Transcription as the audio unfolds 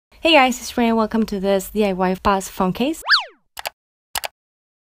Hey guys, it's Ryan. Welcome to this DIY Paws phone case.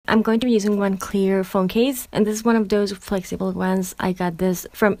 I'm going to be using one clear phone case, and this is one of those flexible ones. I got this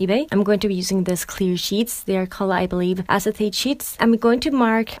from eBay. I'm going to be using these clear sheets. They are called, I believe, acetate sheets. I'm going to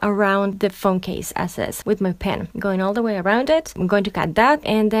mark around the phone case as is with my pen, going all the way around it. I'm going to cut that,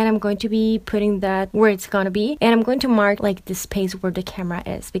 and then I'm going to be putting that where it's gonna be, and I'm going to mark like the space where the camera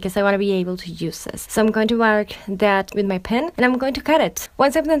is because I want to be able to use this. So I'm going to mark that with my pen, and I'm going to cut it.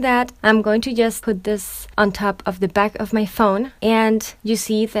 Once I've done that, I'm going to just put this on top of the back of my phone, and you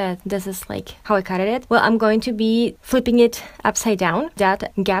see that this is like how I cut it. Well, I'm going to be flipping it upside down.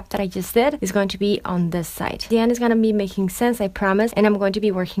 That gap that I just did is going to be on this side. The end is going to be making sense, I promise, and I'm going to be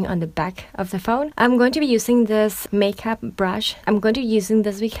working on the back of the phone. I'm going to be using this makeup brush. I'm going to be using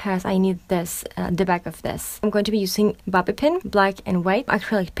this because I need this, the back of this. I'm going to be using bobby pin, black and white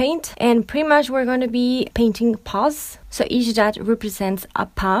acrylic paint, and pretty much we're going to be painting paws. So each dot represents a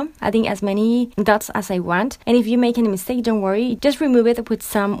paw, adding as many dots as I want. And if you make any mistake, don't worry, just remove it with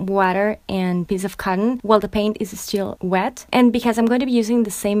some water and piece of cotton while the paint is still wet. And because I'm going to be using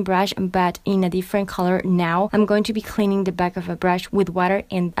the same brush but in a different color now, I'm going to be cleaning the back of a brush with water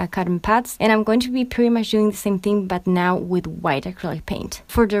and cotton pads. And I'm going to be pretty much doing the same thing but now with white acrylic paint.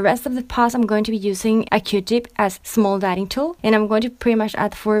 For the rest of the paws, I'm going to be using a Q-tip as small dotting tool. And I'm going to pretty much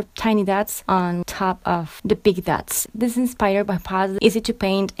add 4 tiny dots on top of the big dots. This is inspired by paws, easy to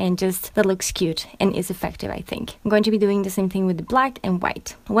paint, and just that looks cute and is effective, I think. I'm going to be doing the same thing with the black and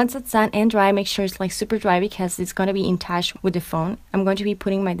white. Once it's done and dry, make sure it's like super dry because it's going to be in touch with the phone. I'm going to be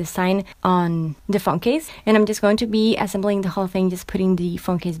putting my design on the phone case, and I'm just going to be assembling the whole thing, just putting the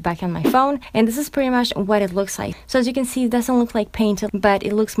phone case back on my phone. And this is pretty much what it looks like. So as you can see, it doesn't look like painted, but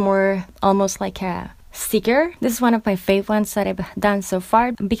it looks more almost like a sticker. This is one of my favorite ones that I've done so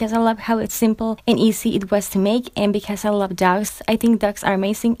far because I love how it's simple and easy it was to make, and because I love dogs. I think dogs are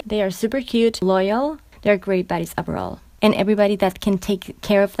amazing. They are super cute, loyal, they're great buddies overall. And everybody that can take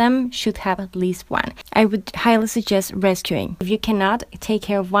care of them should have at least one. I would highly suggest rescuing. If you cannot take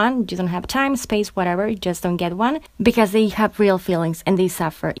care of one, you don't have time, space, whatever, just don't get one because they have real feelings and they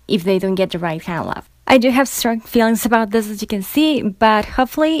suffer if they don't get the right kind of love. I do have strong feelings about this, as you can see, but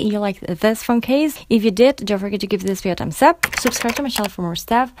hopefully you liked this phone case. If you did, don't forget to give this video a thumbs up, subscribe to my channel for more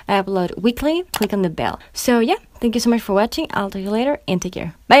stuff. I upload weekly, click on the bell. So yeah, thank you so much for watching. I'll talk to you later and take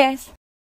care. Bye guys!